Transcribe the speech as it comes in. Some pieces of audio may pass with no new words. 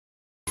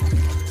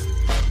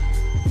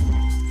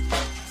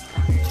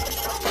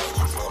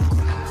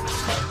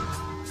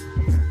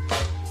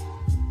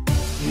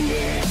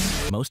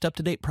most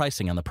up-to-date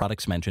pricing on the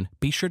products mentioned,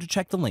 be sure to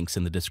check the links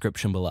in the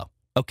description below.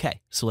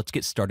 Okay, so let's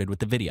get started with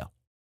the video.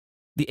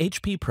 The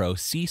HP Pro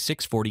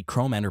C640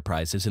 Chrome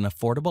Enterprise is an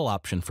affordable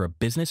option for a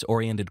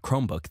business-oriented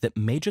Chromebook that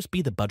may just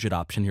be the budget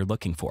option you're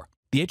looking for.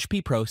 The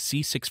HP Pro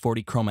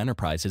C640 Chrome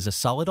Enterprise is a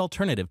solid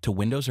alternative to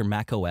Windows or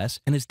Mac OS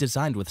and is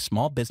designed with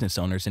small business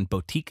owners and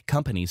boutique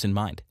companies in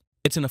mind.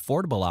 It's an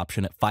affordable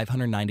option at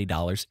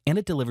 $590, and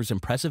it delivers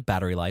impressive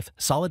battery life,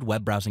 solid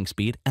web browsing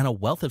speed, and a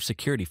wealth of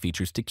security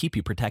features to keep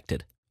you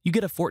protected. You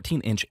get a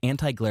 14-inch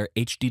anti-glare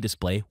HD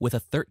display with a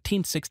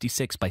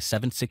 1366 by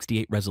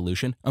 768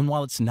 resolution, and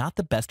while it's not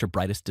the best or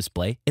brightest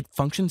display, it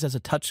functions as a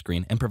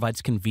touchscreen and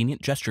provides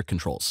convenient gesture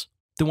controls.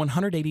 The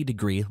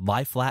 180-degree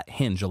lie-flat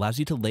hinge allows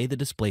you to lay the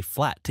display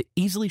flat to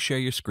easily share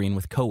your screen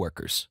with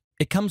coworkers.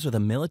 It comes with a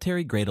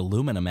military-grade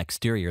aluminum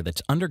exterior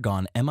that's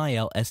undergone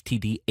MIL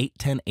STD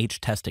 810H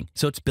testing,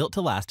 so it's built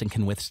to last and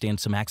can withstand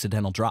some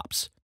accidental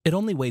drops. It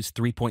only weighs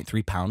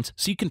 3.3 pounds,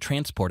 so you can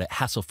transport it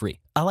hassle-free.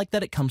 I like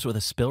that it comes with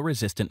a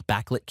spill-resistant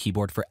backlit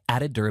keyboard for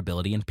added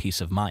durability and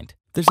peace of mind.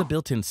 There's a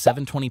built-in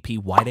 720p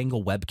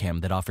wide-angle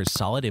webcam that offers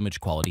solid image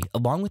quality,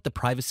 along with the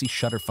privacy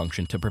shutter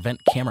function to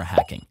prevent camera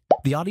hacking.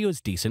 The audio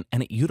is decent,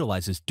 and it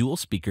utilizes dual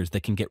speakers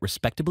that can get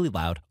respectably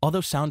loud,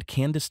 although sound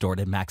can distort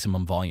at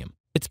maximum volume.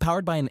 It's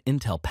powered by an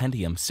Intel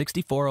Pentium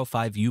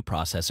 6405U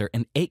processor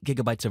and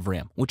 8GB of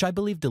RAM, which I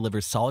believe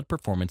delivers solid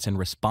performance and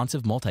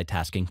responsive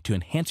multitasking to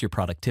enhance your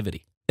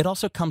productivity. It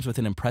also comes with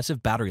an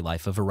impressive battery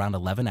life of around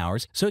 11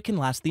 hours, so it can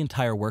last the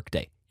entire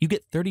workday. You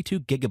get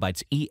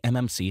 32GB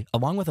eMMC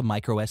along with a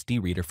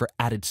microSD reader for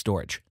added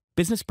storage.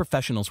 Business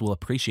professionals will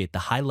appreciate the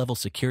high-level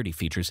security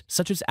features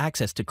such as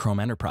access to Chrome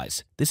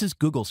Enterprise. This is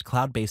Google's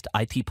cloud-based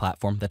IT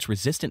platform that's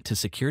resistant to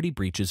security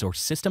breaches or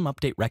system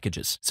update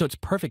wreckages, so it's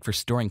perfect for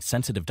storing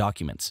sensitive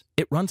documents.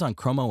 It runs on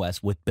Chrome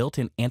OS with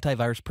built-in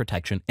antivirus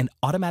protection and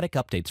automatic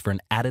updates for an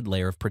added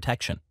layer of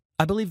protection.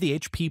 I believe the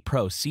HP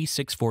Pro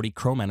C640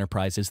 Chrome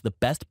Enterprise is the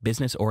best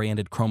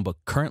business-oriented Chromebook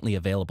currently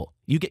available.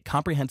 You get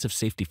comprehensive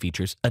safety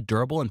features, a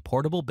durable and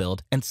portable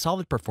build, and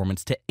solid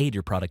performance to aid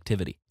your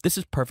productivity. This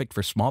is perfect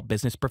for small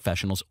business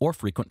professionals or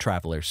frequent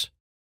travelers.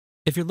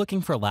 If you're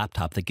looking for a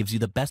laptop that gives you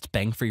the best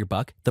bang for your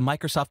buck, the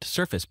Microsoft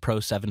Surface Pro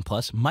 7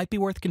 Plus might be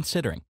worth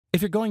considering.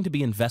 If you're going to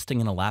be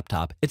investing in a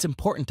laptop, it's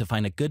important to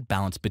find a good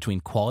balance between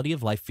quality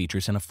of life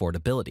features and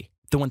affordability.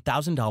 The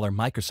 $1,000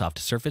 Microsoft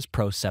Surface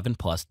Pro 7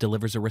 Plus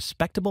delivers a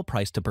respectable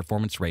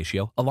price-to-performance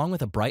ratio along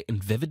with a bright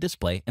and vivid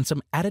display and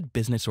some added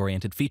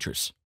business-oriented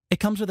features. It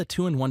comes with a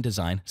 2-in-1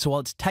 design, so while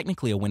it's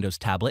technically a Windows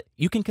tablet,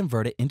 you can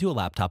convert it into a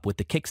laptop with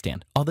the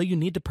kickstand, although you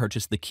need to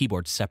purchase the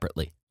keyboard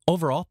separately.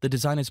 Overall, the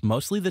design is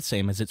mostly the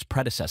same as its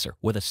predecessor,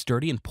 with a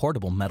sturdy and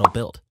portable metal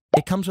build.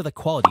 It comes with a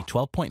quality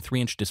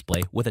 12.3-inch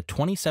display with a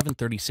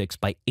 2736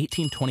 by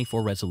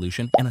 1824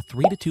 resolution and a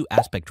 3:2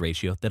 aspect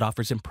ratio that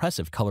offers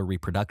impressive color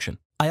reproduction.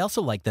 I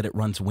also like that it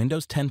runs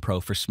Windows 10 Pro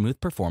for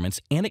smooth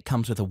performance, and it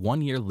comes with a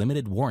 1-year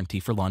limited warranty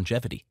for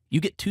longevity. You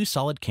get 2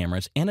 solid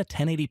cameras and a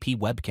 1080p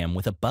webcam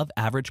with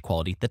above-average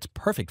quality that's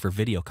perfect for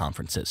video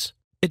conferences.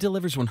 It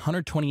delivers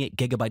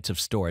 128GB of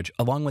storage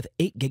along with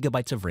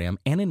 8GB of RAM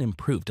and an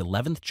improved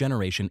 11th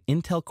generation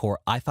Intel Core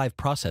i5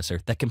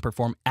 processor that can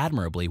perform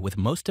admirably with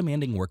most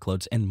demanding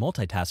workloads and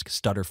multitask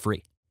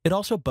stutter-free. It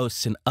also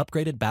boasts an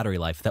upgraded battery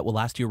life that will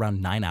last you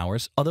around 9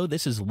 hours, although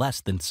this is less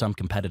than some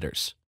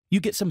competitors. You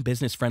get some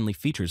business-friendly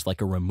features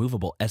like a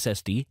removable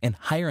SSD, and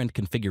higher-end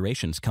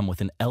configurations come with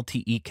an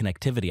LTE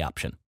connectivity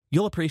option.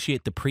 You'll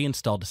appreciate the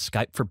pre-installed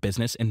Skype for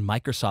Business and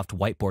Microsoft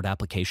Whiteboard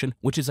application,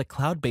 which is a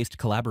cloud-based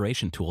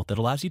collaboration tool that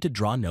allows you to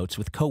draw notes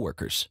with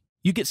coworkers.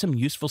 You get some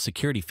useful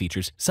security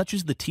features, such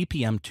as the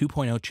TPM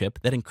 2.0 chip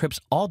that encrypts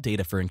all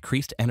data for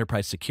increased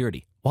enterprise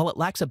security. While it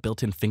lacks a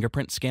built-in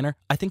fingerprint scanner,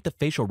 I think the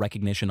facial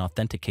recognition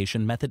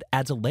authentication method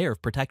adds a layer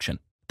of protection.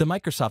 The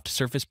Microsoft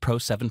Surface Pro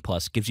 7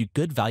 Plus gives you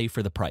good value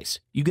for the price.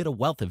 You get a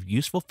wealth of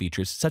useful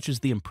features such as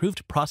the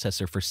improved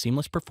processor for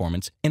seamless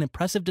performance, an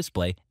impressive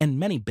display, and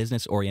many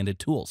business-oriented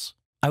tools.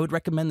 I would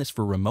recommend this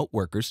for remote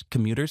workers,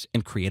 commuters,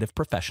 and creative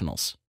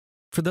professionals.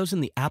 For those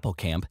in the Apple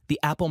camp, the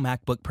Apple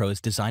MacBook Pro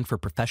is designed for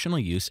professional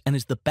use and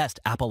is the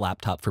best Apple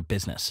laptop for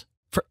business.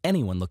 For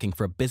anyone looking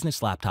for a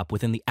business laptop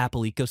within the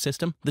Apple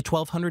ecosystem, the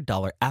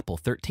 $1,200 Apple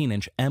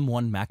 13-inch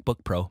M1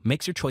 MacBook Pro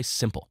makes your choice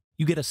simple.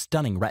 You get a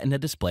stunning Retina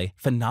display,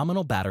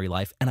 phenomenal battery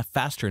life, and a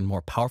faster and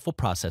more powerful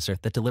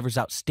processor that delivers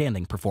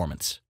outstanding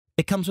performance.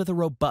 It comes with a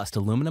robust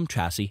aluminum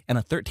chassis and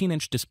a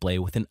 13-inch display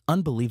with an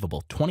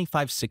unbelievable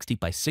 2560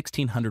 by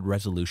 1600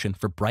 resolution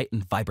for bright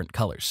and vibrant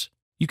colors.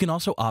 You can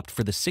also opt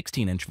for the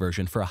 16-inch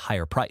version for a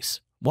higher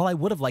price. While I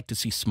would have liked to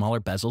see smaller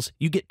bezels,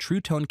 you get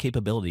True Tone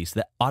capabilities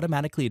that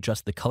automatically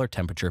adjust the color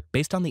temperature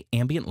based on the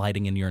ambient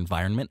lighting in your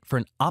environment for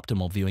an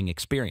optimal viewing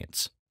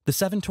experience. The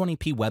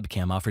 720p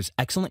webcam offers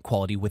excellent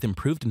quality with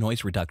improved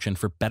noise reduction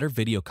for better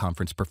video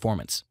conference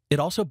performance. It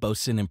also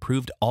boasts an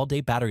improved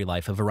all-day battery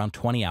life of around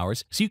 20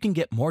 hours, so you can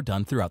get more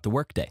done throughout the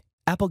workday.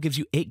 Apple gives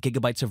you 8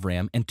 gigabytes of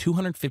RAM and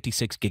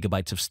 256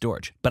 gigabytes of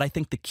storage, but I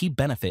think the key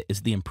benefit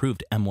is the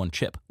improved M1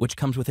 chip, which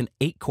comes with an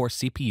 8-core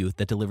CPU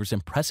that delivers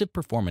impressive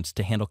performance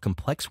to handle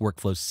complex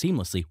workflows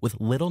seamlessly with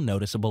little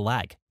noticeable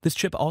lag. This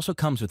chip also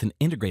comes with an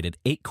integrated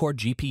 8-core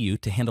GPU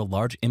to handle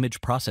large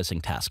image processing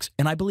tasks,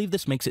 and I believe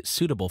this makes it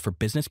suitable for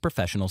business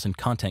professionals and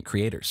content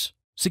creators.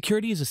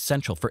 Security is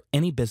essential for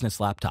any business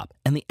laptop,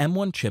 and the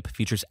M1 chip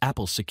features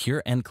Apple's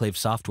Secure Enclave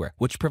software,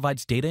 which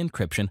provides data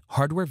encryption,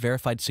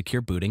 hardware-verified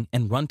secure booting,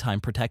 and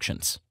runtime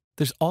protections.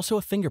 There's also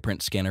a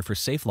fingerprint scanner for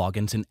safe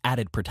logins and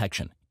added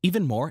protection.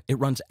 Even more, it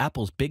runs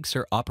Apple's Big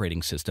Sur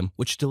operating system,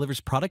 which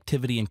delivers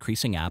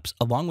productivity-increasing apps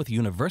along with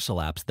universal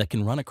apps that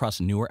can run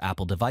across newer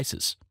Apple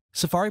devices.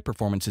 Safari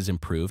performance is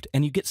improved,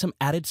 and you get some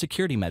added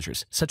security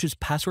measures, such as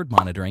password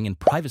monitoring and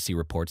privacy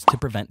reports to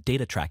prevent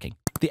data tracking.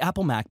 The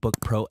Apple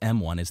MacBook Pro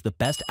M1 is the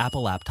best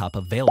Apple laptop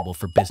available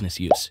for business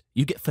use.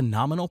 You get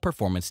phenomenal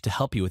performance to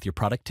help you with your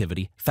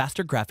productivity,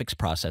 faster graphics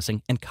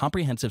processing, and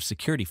comprehensive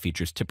security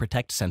features to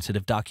protect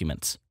sensitive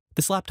documents.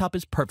 This laptop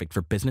is perfect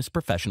for business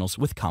professionals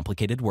with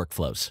complicated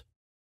workflows.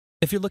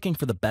 If you're looking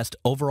for the best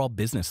overall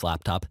business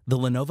laptop, the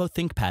Lenovo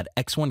ThinkPad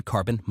X1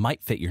 Carbon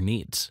might fit your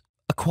needs.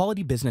 A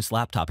quality business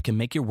laptop can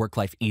make your work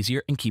life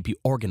easier and keep you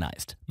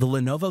organized. The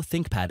Lenovo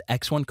ThinkPad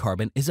X1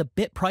 Carbon is a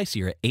bit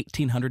pricier at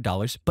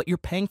 $1,800, but you're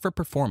paying for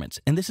performance,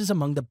 and this is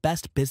among the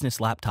best business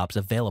laptops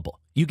available.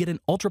 You get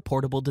an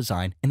ultra-portable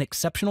design, an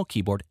exceptional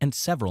keyboard, and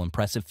several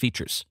impressive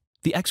features.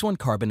 The X1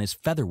 Carbon is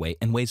featherweight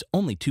and weighs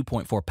only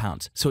 2.4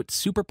 pounds, so it's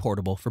super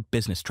portable for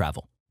business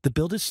travel. The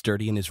build is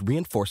sturdy and is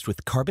reinforced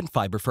with carbon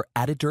fiber for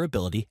added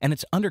durability, and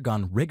it's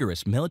undergone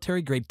rigorous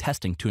military-grade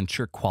testing to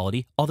ensure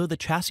quality, although the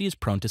chassis is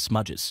prone to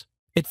smudges.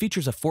 It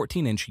features a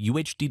 14-inch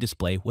UHD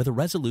display with a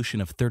resolution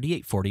of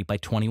 3840 by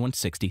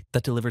 2160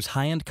 that delivers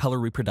high-end color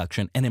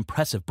reproduction and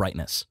impressive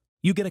brightness.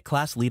 You get a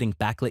class-leading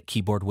backlit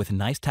keyboard with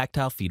nice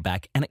tactile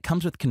feedback, and it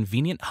comes with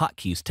convenient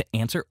hotkeys to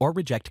answer or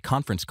reject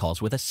conference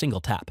calls with a single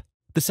tap.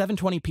 The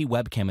 720p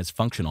webcam is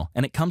functional,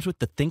 and it comes with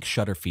the Think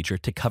Shutter feature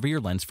to cover your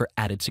lens for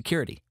added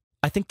security.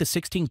 I think the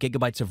 16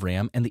 gigabytes of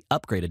RAM and the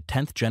upgraded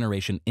 10th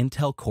generation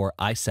Intel Core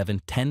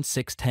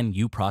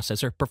i7-10610U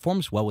processor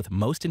performs well with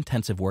most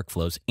intensive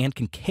workflows and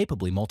can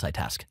capably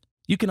multitask.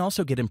 You can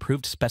also get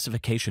improved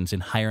specifications in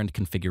higher-end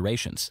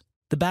configurations.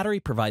 The battery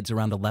provides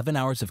around 11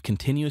 hours of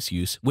continuous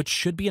use, which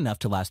should be enough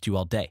to last you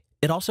all day.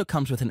 It also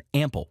comes with an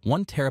ample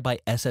 1TB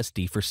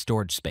SSD for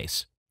storage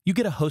space. You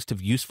get a host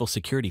of useful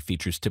security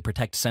features to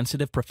protect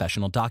sensitive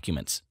professional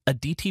documents. A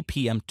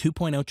DTPM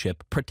 2.0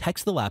 chip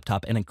protects the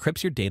laptop and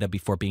encrypts your data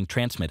before being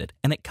transmitted,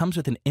 and it comes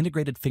with an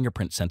integrated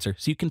fingerprint sensor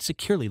so you can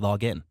securely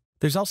log in.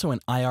 There's also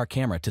an IR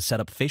camera to set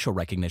up facial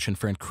recognition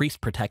for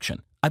increased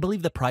protection. I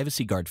believe the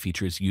Privacy Guard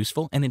feature is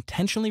useful and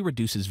intentionally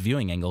reduces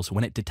viewing angles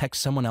when it detects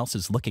someone else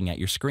is looking at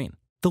your screen.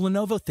 The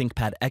Lenovo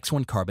ThinkPad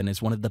X1 Carbon is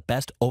one of the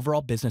best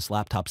overall business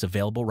laptops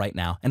available right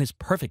now and is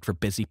perfect for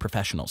busy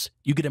professionals.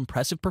 You get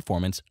impressive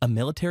performance, a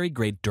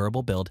military-grade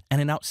durable build, and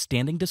an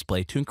outstanding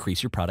display to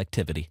increase your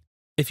productivity.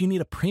 If you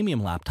need a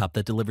premium laptop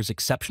that delivers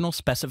exceptional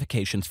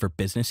specifications for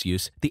business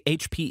use, the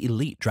HP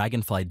Elite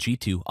Dragonfly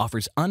G2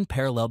 offers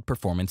unparalleled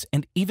performance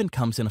and even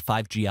comes in a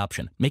 5G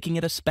option, making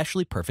it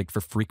especially perfect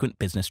for frequent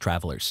business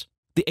travelers.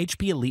 The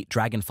HP Elite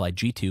Dragonfly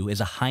G2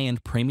 is a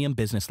high-end premium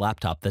business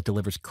laptop that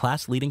delivers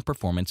class-leading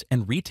performance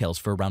and retails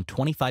for around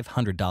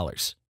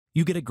 $2,500.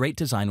 You get a great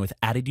design with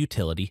added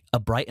utility,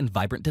 a bright and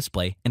vibrant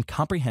display, and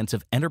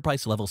comprehensive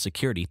enterprise-level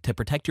security to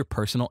protect your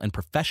personal and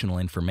professional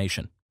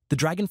information. The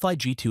Dragonfly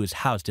G2 is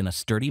housed in a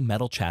sturdy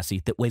metal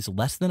chassis that weighs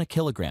less than a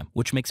kilogram,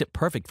 which makes it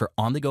perfect for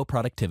on-the-go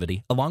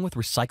productivity, along with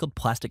recycled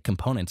plastic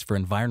components for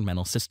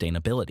environmental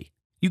sustainability.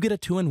 You get a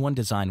 2-in-1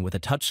 design with a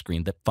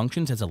touchscreen that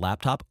functions as a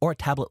laptop or a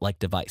tablet-like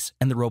device,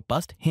 and the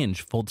robust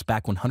hinge folds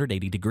back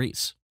 180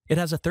 degrees. It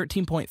has a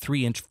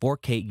 13.3-inch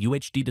 4K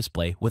UHD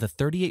display with a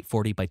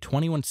 3840 by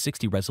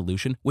 2160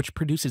 resolution, which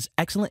produces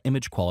excellent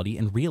image quality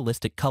and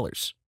realistic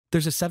colors.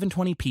 There's a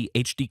 720p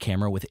HD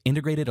camera with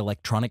integrated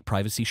electronic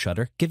privacy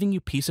shutter, giving you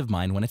peace of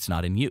mind when it's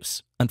not in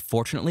use.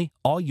 Unfortunately,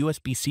 all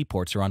USB-C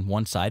ports are on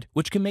one side,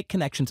 which can make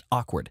connections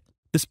awkward.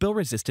 The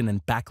spill-resistant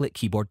and backlit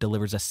keyboard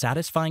delivers a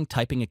satisfying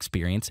typing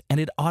experience, and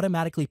it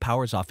automatically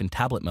powers off in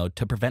tablet mode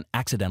to prevent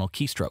accidental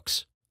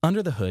keystrokes.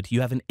 Under the hood,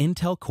 you have an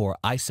Intel Core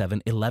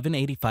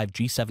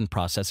i7-1185G7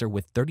 processor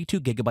with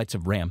 32 GB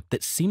of RAM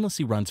that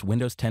seamlessly runs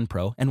Windows 10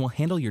 Pro and will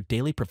handle your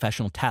daily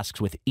professional tasks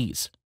with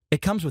ease.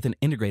 It comes with an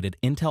integrated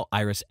Intel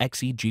Iris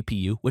Xe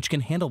GPU, which can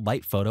handle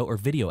light photo or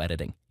video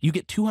editing. You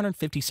get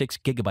 256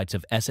 GB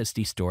of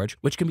SSD storage,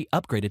 which can be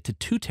upgraded to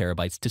 2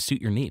 TB to suit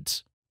your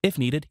needs. If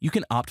needed, you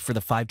can opt for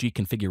the 5G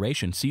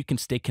configuration so you can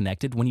stay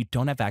connected when you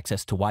don't have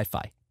access to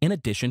Wi-Fi. In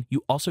addition,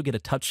 you also get a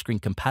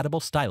touchscreen-compatible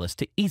stylus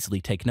to easily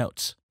take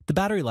notes. The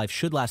battery life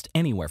should last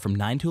anywhere from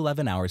 9 to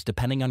 11 hours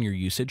depending on your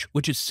usage,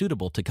 which is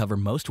suitable to cover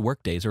most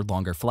workdays or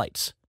longer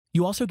flights.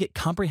 You also get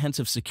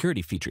comprehensive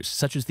security features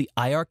such as the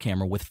IR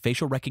camera with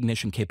facial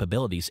recognition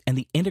capabilities and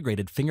the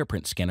integrated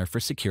fingerprint scanner for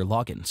secure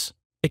logins.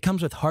 It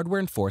comes with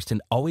hardware-enforced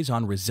and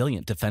always-on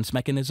resilient defense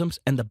mechanisms,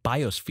 and the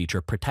BIOS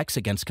feature protects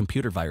against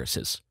computer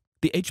viruses.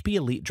 The HP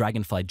Elite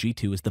Dragonfly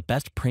G2 is the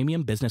best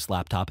premium business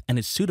laptop and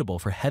is suitable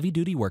for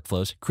heavy-duty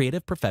workflows,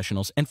 creative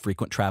professionals, and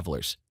frequent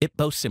travelers. It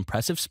boasts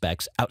impressive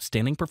specs,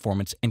 outstanding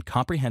performance, and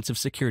comprehensive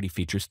security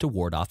features to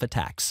ward off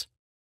attacks.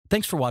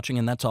 Thanks for watching,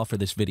 and that's all for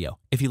this video.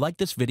 If you liked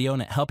this video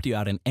and it helped you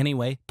out in any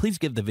way, please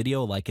give the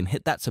video a like and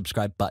hit that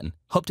subscribe button.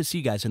 Hope to see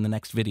you guys in the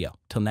next video.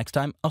 Till next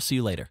time, I'll see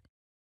you later.